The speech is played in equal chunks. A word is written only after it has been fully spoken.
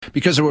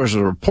because there was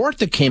a report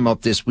that came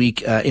out this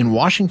week in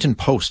Washington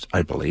Post,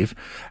 I believe,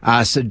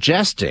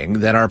 suggesting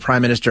that our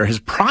Prime Minister has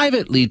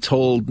privately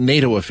told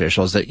NATO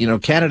officials that,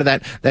 Canada,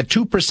 that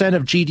 2%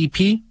 of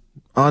GDP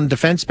on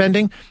defense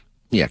spending,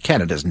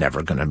 Canada's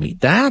never going to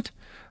meet that.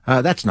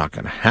 That's not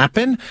going to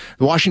happen.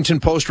 The Washington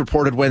Post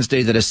reported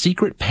Wednesday that a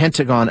secret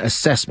Pentagon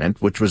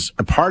assessment, which was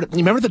a part of, you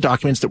remember the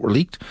documents that were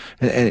leaked?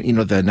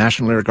 The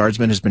National Air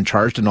Guardsman has been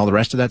charged and all the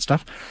rest of that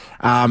stuff.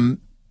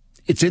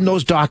 It's in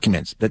those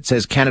documents that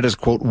says Canada's,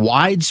 quote,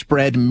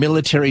 widespread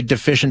military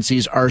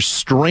deficiencies are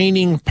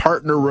straining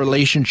partner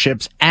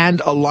relationships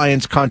and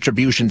alliance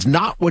contributions.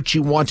 Not what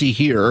you want to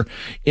hear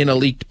in a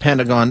leaked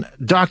Pentagon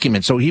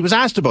document. So he was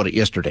asked about it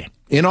yesterday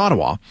in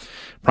Ottawa.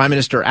 Prime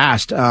Minister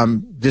asked,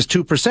 this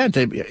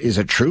 2%, is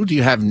it true? Do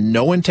you have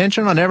no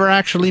intention on ever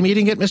actually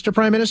meeting it, Mr.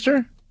 Prime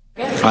Minister?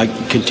 I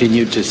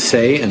continue to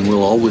say and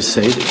will always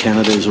say that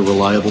Canada is a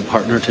reliable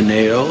partner to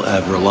NATO,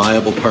 a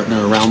reliable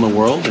partner around the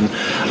world, and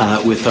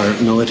with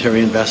our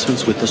military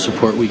investments, with the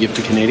support we give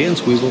to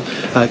Canadians, we will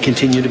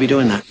continue to be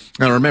doing that.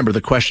 Now remember,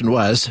 the question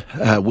was,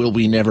 will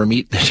we never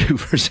meet the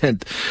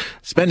 2%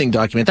 spending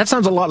document? That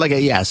sounds a lot like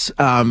a yes.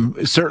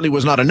 It certainly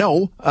was not a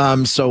no.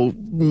 So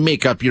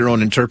make up your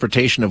own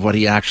interpretation of what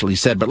he actually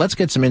said. But let's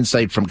get some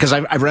insight from, because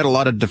I've read a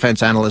lot of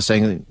defense analysts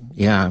saying,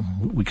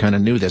 we kind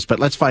of knew this. But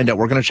let's find out.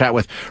 We're going to chat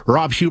with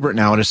Rob Hubert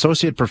now, an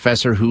associate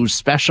professor who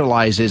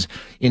specializes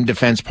in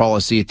defense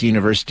policy at the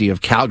University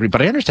of Calgary.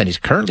 But I understand he's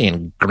currently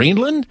in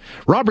Greenland.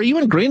 Rob, are you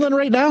in Greenland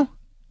right now?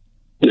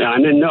 Yeah,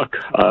 I'm in Nuuk.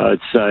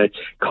 It's a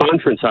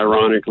conference,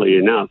 ironically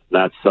enough,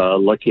 that's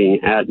looking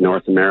at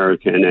North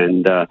American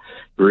and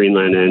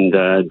Greenland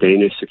and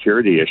Danish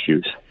security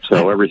issues.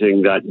 So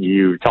everything that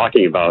you're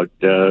talking about,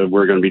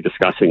 we're going to be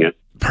discussing it.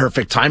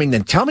 Perfect timing.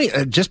 Then tell me,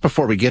 just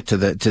before we get to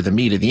the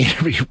meat of the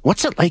interview,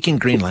 what's it like in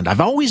Greenland?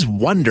 I've always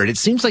wondered. It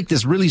seems like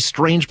this really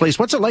strange place.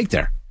 What's it like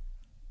there?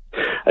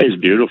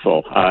 It's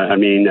beautiful.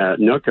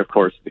 Nuuk, of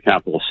course, the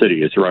capital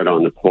city, is right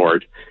on the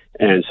port.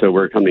 And so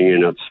we're coming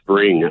in up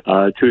spring.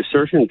 To a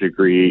certain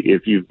degree,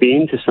 if you've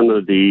been to some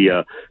of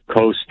the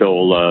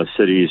coastal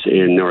cities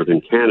in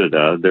northern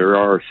Canada, there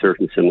are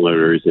certain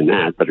similarities in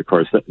that. But of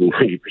course,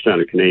 90%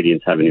 of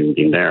Canadians haven't even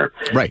been there.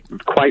 Right.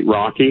 Quite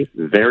rocky,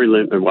 very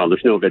limited. Well,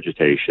 there's no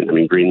vegetation.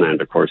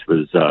 Greenland, of course,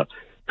 was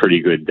pretty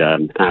good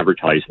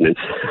advertisement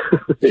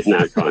in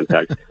that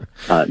context.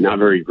 Not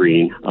very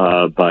green,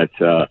 but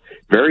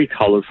very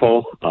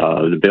colorful.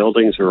 The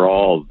buildings are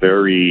all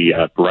very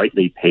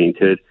brightly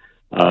painted.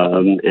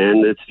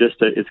 And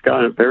it's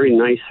got a very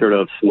nice sort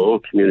of small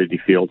community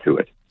feel to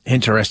it.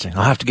 Interesting.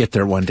 I'll have to get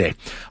there one day.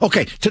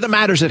 Okay, to the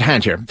matters at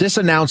hand here. This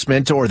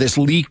announcement or this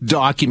leaked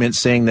document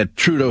saying that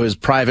Trudeau has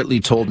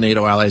privately told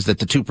NATO allies that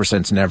the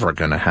 2% is never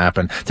going to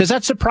happen. Does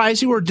that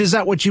surprise you, or is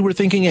that what you were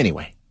thinking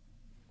anyway?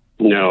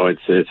 No,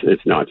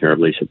 it's not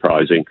terribly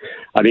surprising.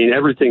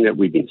 Everything that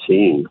we've been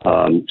seeing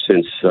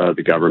since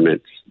the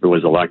government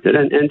was elected,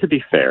 and to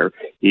be fair,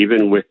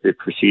 even with the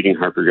preceding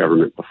Harper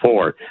government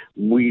before,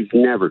 we've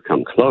never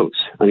come close.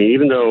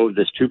 Even though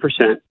this 2%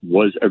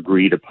 was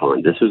agreed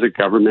upon, this is a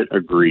government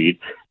agreed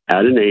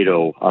at a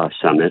NATO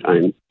summit.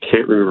 I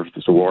can't remember if it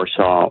was the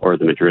Warsaw or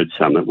the Madrid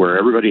summit, where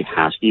everybody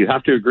you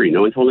have to agree.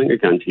 No one's holding a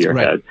gun to your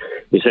head.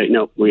 You say,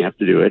 no, we have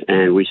to do it.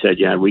 And we said,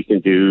 we can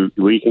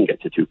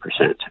get to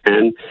 2%.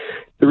 And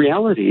the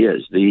reality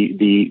is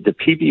the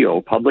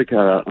PBO, public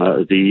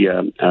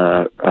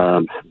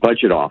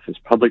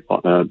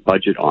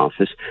budget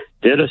office,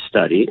 did a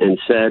study and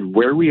said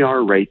where we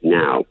are right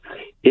now,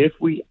 if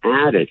we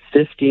added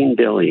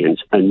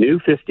a new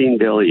 15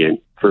 billion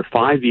for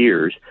 5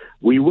 years,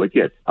 we would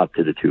get up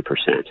to the 2%.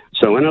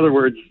 So in other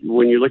words,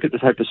 when you look at the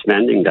type of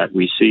spending that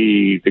we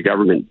see the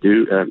government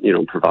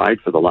provide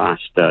for the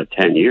last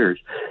 10 years,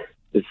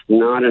 it's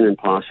not an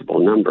impossible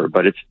number,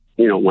 but it's,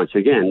 once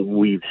again,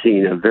 we've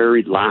seen a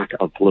very lack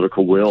of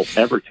political will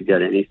ever to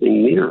get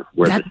anything near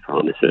where this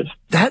promise is.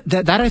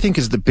 That I think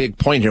is the big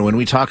point here when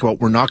we talk about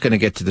we're not going to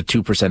get to the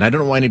 2%. I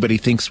don't know why anybody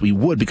thinks we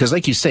would, because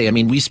like you say,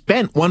 we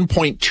spent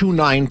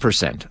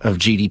 1.29% of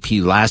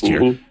GDP last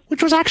year,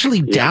 which was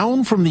actually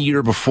down from the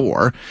year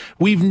before.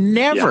 We've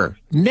never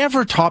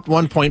topped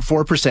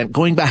 1.4%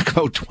 going back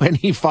about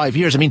 25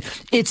 years.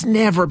 It's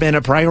never been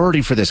a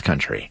priority for this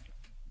country.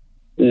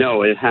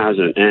 No, it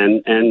hasn't.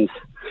 And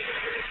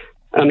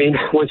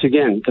once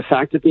again, the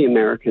fact that the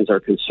Americans are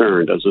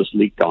concerned, as this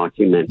leaked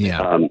document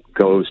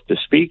goes to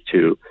speak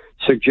to,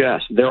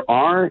 suggests there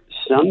are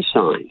some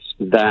signs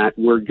that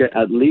we're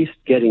at least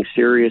getting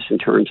serious in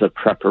terms of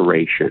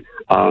preparation.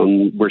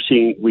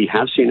 We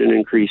have seen an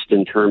increase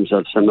in terms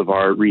of some of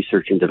our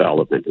research and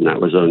development, and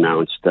that was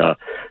announced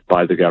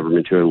by the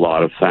government to a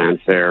lot of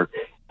fanfare.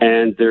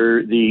 And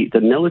the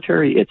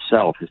military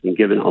itself has been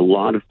given a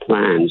lot of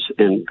plans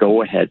and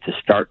go ahead to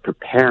start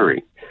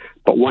preparing.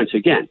 But once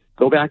again,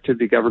 go back to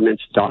the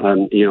government's,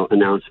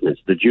 announcements.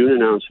 The June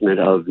announcement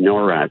of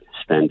NORAD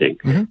spending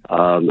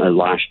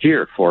last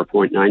year,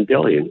 $4.9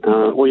 billion.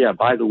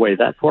 By the way,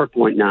 that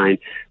 4.9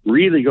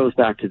 really goes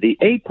back to the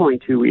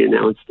 8.2 we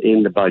announced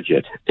in the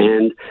budget.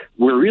 And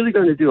we're really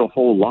going to do a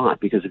whole lot,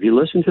 because if you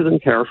listen to them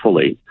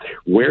carefully,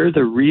 where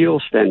the real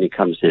spending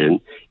comes in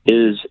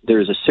is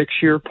there's a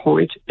 6-year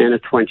point and a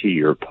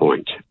 20-year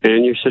point.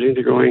 And you're sitting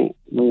there going,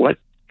 what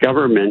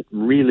government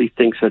really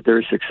thinks that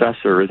their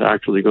successor is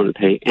actually going to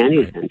pay any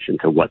attention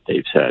to what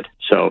they've said?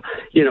 So,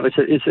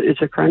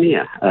 it's a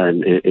Crimea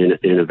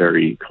in a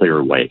very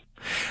clear way.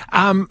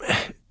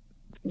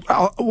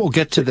 We'll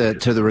get to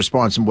the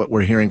response and what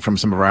we're hearing from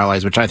some of our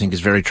allies, which I think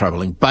is very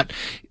troubling. But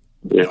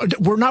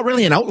we're not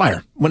really an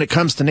outlier when it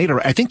comes to NATO.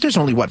 I think there's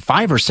only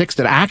 5 or 6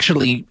 that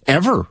actually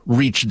ever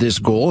reached this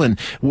goal, and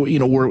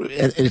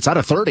it's out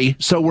of 30.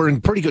 So we're in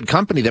pretty good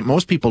company that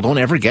most people don't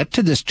ever get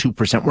to this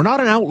 2%. We're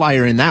not an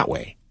outlier in that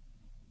way.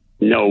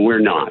 No, we're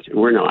not.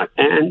 We're not.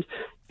 And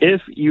if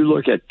you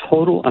look at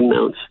total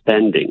amount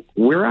spending,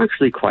 we're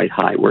actually quite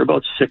high. We're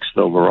about 6th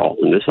overall.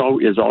 And this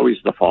is always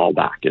the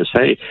fallback is,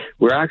 hey,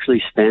 we're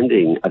actually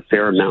spending a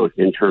fair amount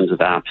in terms of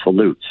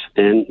absolutes.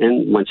 And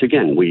once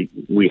again, we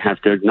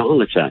have to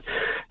acknowledge that.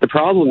 The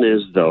problem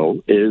is,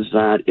 though, is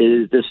that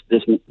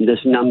this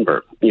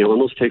number,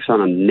 almost takes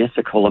on a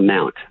mythical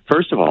amount.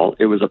 First of all,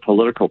 it was a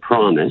political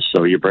promise,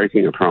 so you're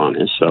breaking a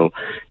promise. So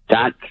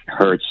that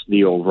hurts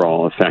the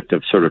overall effect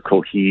of sort of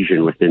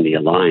cohesion within the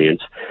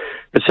alliance.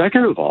 But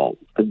second of all,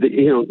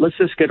 let's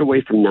just get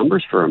away from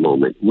numbers for a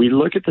moment. We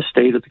look at the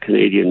state of the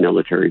Canadian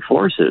military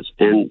forces,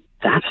 and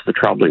that's the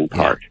troubling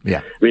part.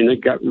 Yeah. I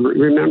mean,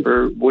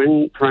 remember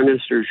when Prime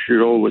Minister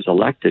Trudeau was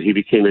elected, he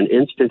became an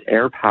instant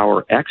air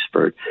power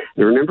expert.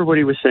 And remember what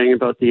he was saying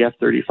about the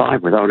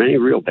F-35 without any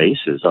real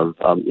basis of,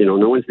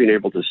 no one's been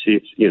able to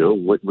see,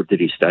 what did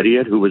he study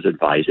it? Who was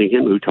advising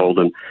him? Who told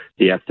him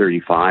the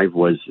F-35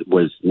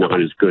 was not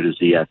as good as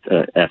the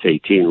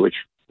F-18, which,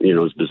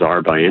 is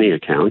bizarre by any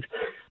account.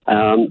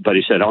 But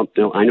he said, "Oh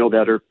no, I know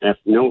better.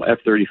 No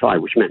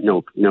F-35," which meant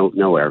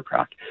no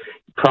aircraft.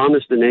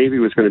 Promised the Navy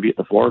was going to be at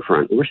the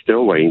forefront. We're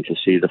still waiting to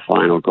see the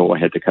final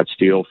go-ahead to cut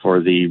steel for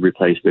the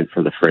replacement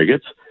for the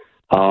frigates.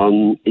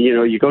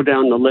 You go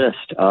down the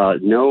list.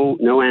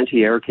 No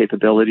anti-air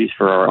capabilities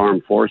for our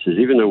armed forces,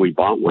 even though we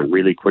bought one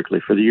really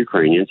quickly for the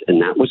Ukrainians,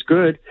 and that was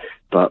good.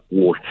 But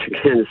once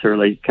again,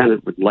 certainly kind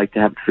of would like to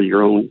have it for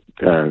your own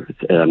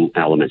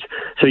elements.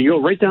 So you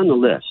go right down the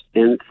list,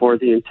 and for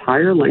the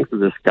entire length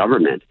of this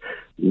government,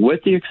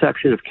 with the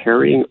exception of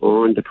carrying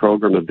on the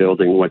program of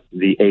building what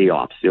the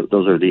AOPS,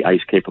 those are the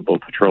ice-capable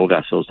patrol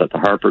vessels that the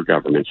Harper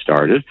government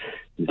started,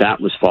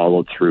 that was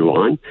followed through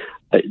on.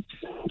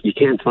 You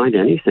can't find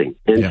anything.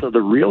 And so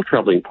the real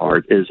troubling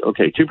part is,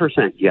 okay,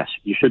 2%, yes,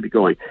 you should be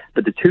going.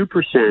 But the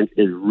 2%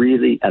 is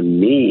really a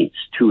means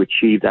to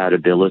achieve that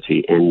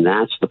ability. And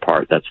that's the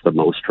part that's the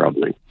most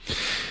troubling.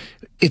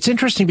 It's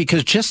interesting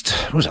because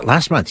was it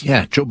last month?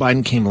 Yeah, Joe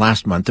Biden came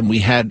last month, and we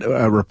had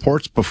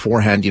reports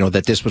beforehand,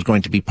 that this was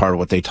going to be part of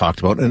what they talked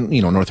about, and,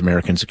 North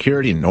American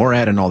security and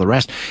NORAD and all the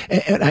rest.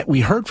 And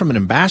we heard from an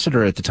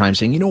ambassador at the time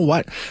saying, you know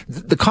what,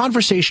 the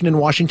conversation in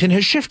Washington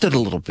has shifted a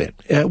little bit.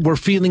 We're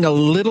feeling a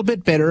little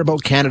bit better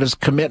about Canada's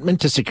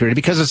commitment to security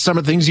because of some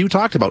of the things you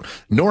talked about,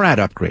 NORAD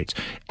upgrades,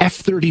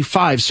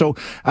 F-35. So,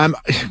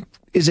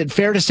 is it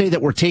fair to say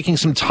that we're taking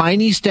some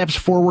tiny steps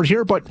forward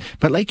here? But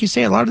like you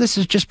say, a lot of this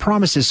is just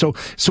promises. So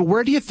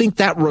where do you think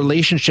that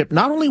relationship,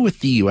 not only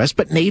with the U.S.,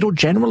 but NATO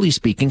generally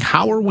speaking,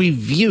 how are we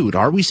viewed?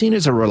 Are we seen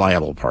as a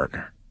reliable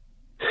partner?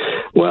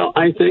 Well,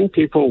 I think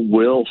people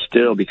will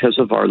still, because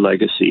of our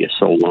legacy is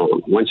so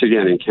long. Once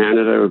again, in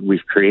Canada,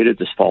 we've created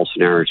this false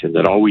narrative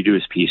that all we do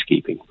is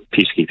peacekeeping.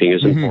 Peacekeeping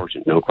is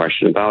important, no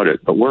question about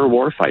it. But we're a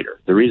warfighter.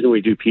 The reason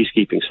we do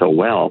peacekeeping so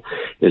well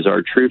is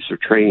our troops are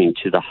trained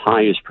to the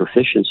highest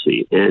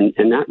proficiency, and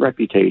that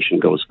reputation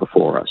goes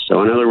before us.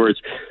 So in other words,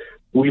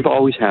 we've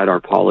always had our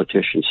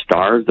politicians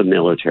starve the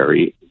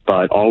military,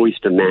 but always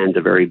demand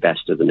the very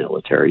best of the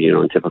military,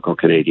 in typical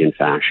Canadian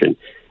fashion.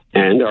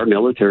 And our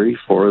military,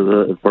 for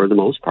the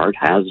most part,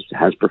 has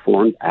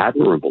performed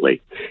admirably.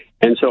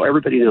 And so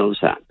everybody knows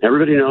that.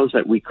 Everybody knows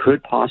that we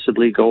could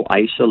possibly go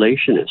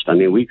isolationist. I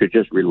mean, we could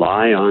just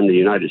rely on the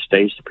United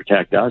States to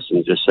protect us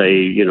and just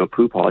say,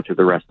 poo-paw to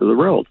the rest of the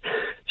world.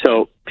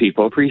 So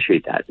people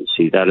appreciate that and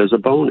see that as a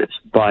bonus.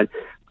 But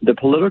the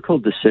political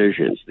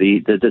decisions, the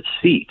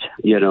deceit,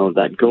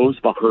 that goes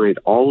behind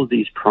all of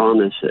these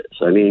promises.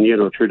 I mean,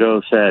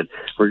 Trudeau said,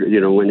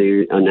 when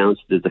he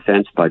announced the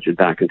defense budget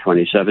back in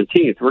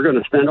 2017, we're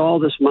going to spend all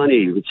this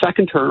money,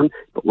 second term,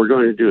 but we're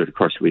going to do it. Of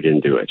course, we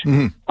didn't do it.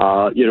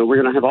 Mm-hmm.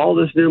 We're going to have all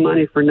this new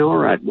money for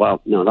NORAD.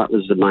 Well, no, that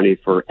was the money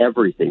for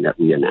everything that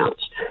we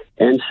announced.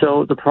 And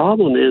so the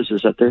problem is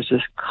that there's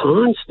this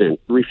constant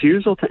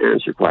refusal to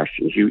answer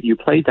questions. You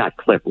played that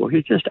clip. Well,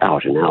 he just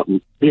out and out,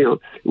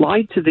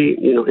 lied to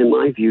in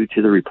my view,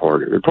 to the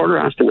reporter. The reporter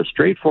asked him a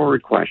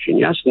straightforward question.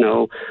 Yes,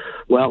 no.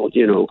 Well,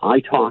 I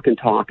talk and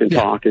talk and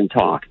talk and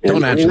talk.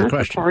 Don't answer the that's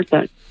question. The part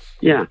that,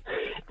 yeah.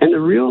 And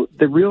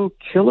the real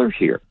killer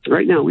here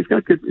right now, we've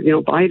got good,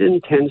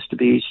 Biden tends to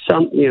be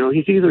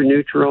he's either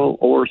neutral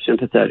or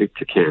sympathetic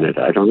to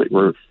Canada. I don't think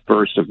we're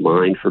first of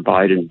mind for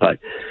Biden, but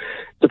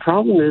the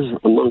problem is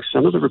amongst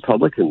some of the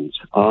Republicans,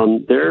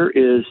 there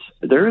is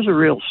a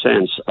real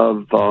sense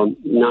of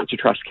not to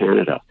trust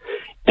Canada.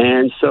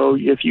 And so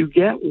if you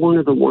get one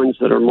of the ones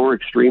that are more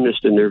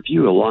extremist in their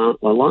view,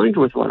 aligned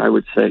with what I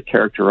would say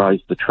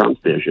characterized the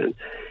Trump vision,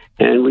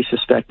 and we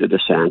suspect that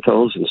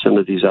DeSantis and some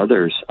of these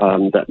others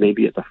that may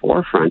be at the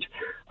forefront,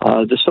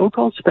 the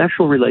so-called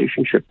special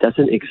relationship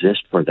doesn't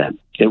exist for them.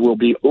 It will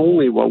be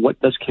only, well, what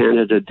does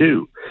Canada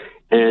do?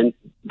 And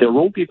there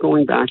won't be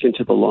going back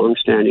into the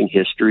long-standing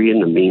history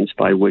and the means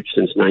by which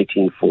since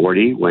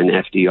 1940, when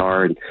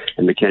FDR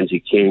and Mackenzie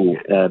King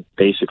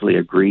basically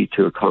agreed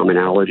to a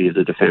commonality of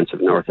the defense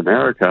of North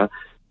America.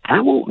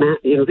 That won't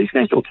matter. These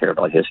guys don't care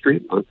about history.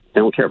 They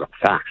don't care about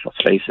facts, let's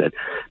face it.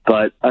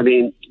 But,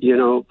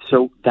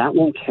 so that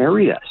won't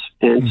carry us.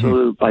 And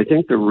so I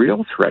think the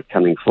real threat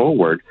coming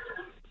forward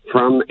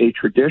from a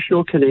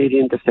traditional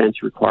Canadian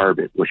defense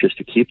requirement, which is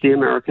to keep the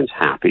Americans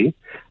happy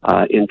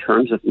in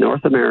terms of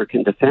North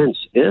American defense,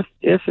 if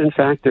in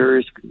fact there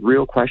is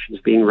real questions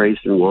being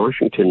raised in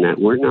Washington that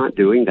we're not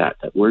doing that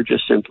we're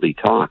just simply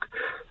talk,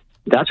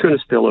 that's going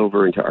to spill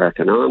over into our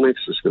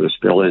economics. It's going to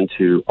spill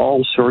into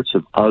all sorts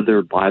of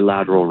other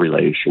bilateral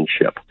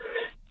relationship.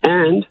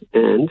 And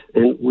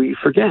we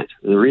forget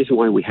the reason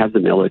why we have the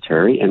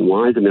military and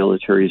why the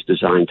military is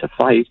designed to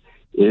fight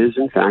is,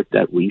 in fact,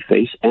 that we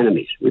face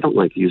enemies. We don't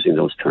like using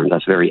those terms.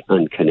 That's very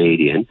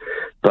un-Canadian.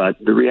 But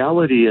the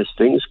reality is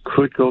things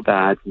could go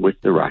bad with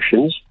the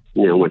Russians.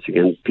 Once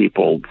again,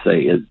 people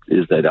say,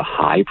 is that a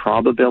high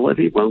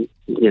probability? Well,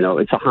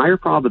 it's a higher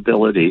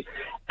probability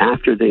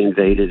after they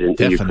invaded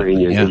into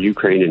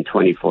Ukraine in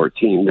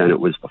 2014 than it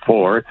was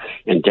before,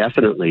 and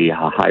definitely a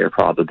higher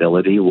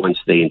probability once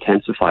they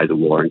intensify the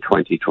war in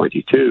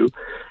 2022.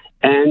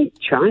 And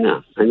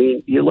China,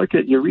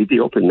 you read the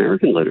open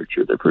American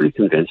literature, they're pretty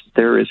convinced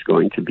there is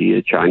going to be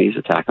a Chinese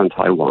attack on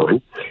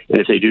Taiwan. And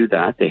if they do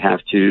that, they have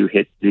to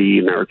hit the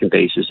American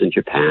bases in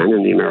Japan,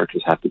 and the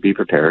Americans have to be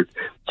prepared,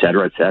 et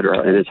cetera, et cetera.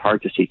 And it's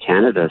hard to see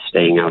Canada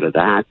staying out of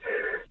that.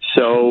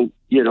 So,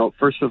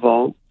 first of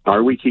all,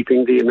 are we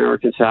keeping the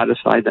Americans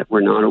satisfied that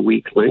we're not a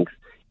weak link?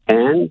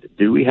 And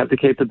do we have the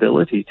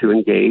capability to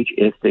engage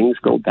if things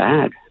go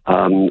bad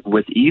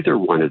with either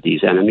one of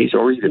these enemies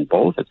or even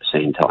both at the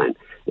same time?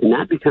 And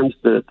that becomes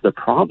the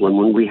problem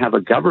when we have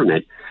a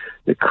government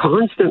that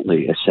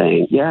constantly is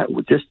saying, yeah,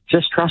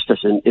 just trust us.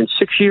 In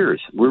 6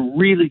 years, we're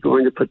really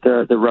going to put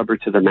the rubber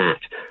to the mat.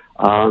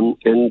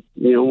 And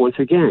once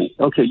again,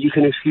 okay, you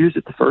can excuse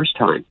it the first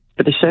time.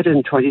 But they said it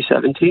in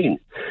 2017.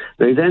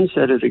 They then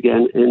said it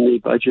again in the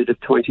budget of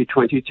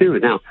 2022.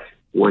 Now,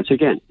 once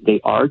again, they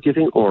are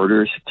giving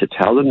orders to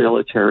tell the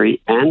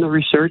military and the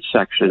research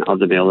section of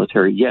the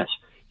military, yes,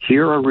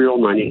 here are real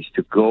monies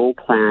to go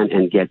plan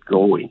and get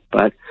going.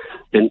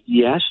 And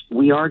yes,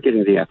 we are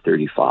getting the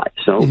F-35.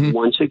 So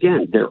once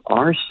again, there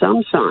are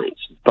some signs,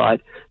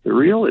 but the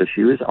real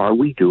issue is, are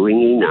we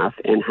doing enough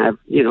and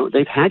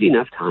they've had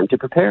enough time to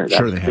prepare.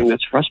 That's the thing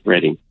that's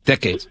frustrating.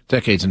 Decades,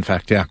 in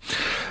fact, yeah.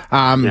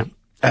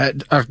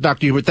 Dr.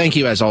 Hubert, thank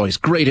you as always.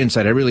 Great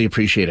insight. I really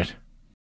appreciate it.